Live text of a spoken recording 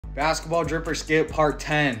Basketball drip or skip part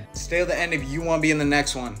 10. Stay to the end if you want to be in the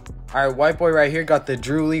next one. All right, white boy right here got the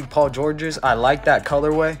Drew League Paul Georges. I like that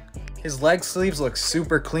colorway. His leg sleeves look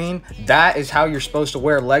super clean. That is how you're supposed to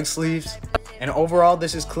wear leg sleeves. And overall,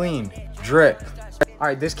 this is clean. Drip. All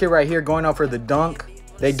right, this kid right here going out for the dunk.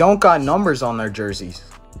 They don't got numbers on their jerseys,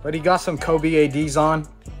 but he got some Kobe ADs on.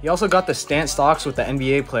 He also got the Stance Stocks with the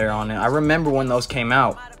NBA player on it. I remember when those came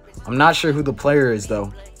out. I'm not sure who the player is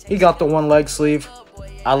though. He got the one leg sleeve.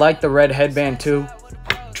 I like the red headband too.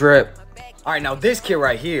 Drip. All right, now this kid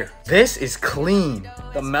right here. This is clean.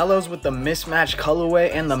 The Mellows with the mismatched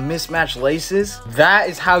colorway and the mismatched laces. That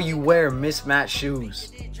is how you wear mismatched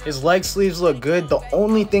shoes. His leg sleeves look good. The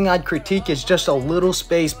only thing I'd critique is just a little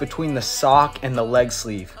space between the sock and the leg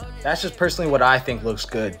sleeve. That's just personally what I think looks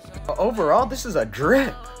good. But overall, this is a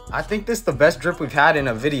drip. I think this is the best drip we've had in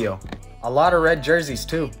a video. A lot of red jerseys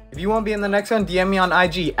too. If you want to be in the next one, DM me on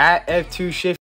IG at F2Shift.